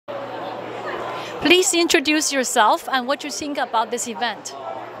Please introduce yourself and what you think about this event.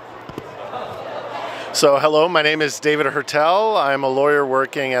 So hello, my name is David Hertel. I'm a lawyer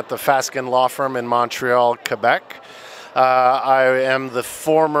working at the Fasken Law Firm in Montreal, Quebec. I am the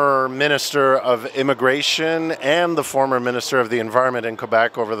former Minister of Immigration and the former Minister of the Environment in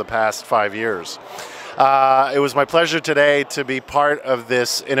Quebec over the past 5 years. It was my pleasure today to be part of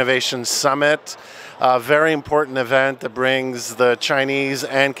this Innovation Summit, a very important event that brings the Chinese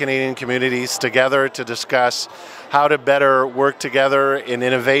and Canadian communities together to discuss how to better work together in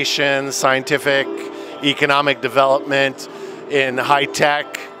innovation, scientific, economic development, in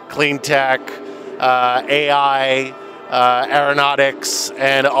high-tech, clean tech, AI, aeronautics,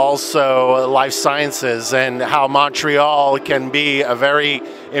 and also life sciences, and how Montreal can be a very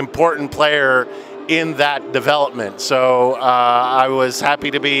important player in that development. So I was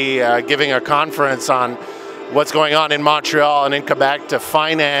happy to be giving a conference on what's going on in Montreal and in Quebec to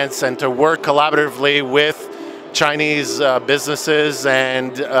finance and to work collaboratively with Chinese businesses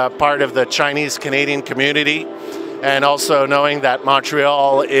and part of the Chinese-Canadian community, and also knowing that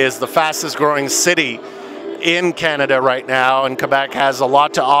Montreal is the fastest growing city in Canada right now, and Quebec has a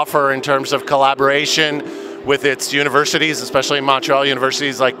lot to offer in terms of collaboration with its universities, especially Montreal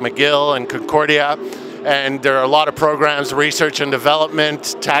universities like McGill and Concordia. And there are a lot of programs, research and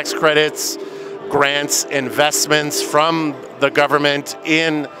development, tax credits, grants, investments from the government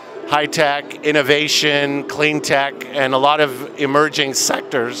in high-tech, innovation, clean tech, and a lot of emerging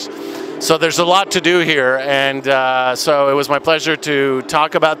sectors. So there's a lot to do here, and so it was my pleasure to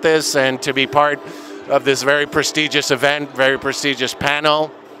talk about this and to be part of this very prestigious event, very prestigious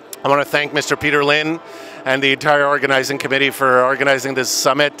panel. I want to thank Mr. Peter Lin and the entire organizing committee for organizing this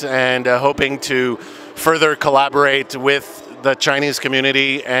summit, and hoping to further collaborate with the Chinese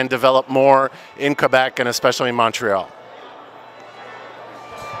community and develop more in Quebec and especially in Montreal.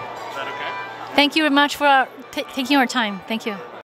 Thank you very much for taking our time. Thank you.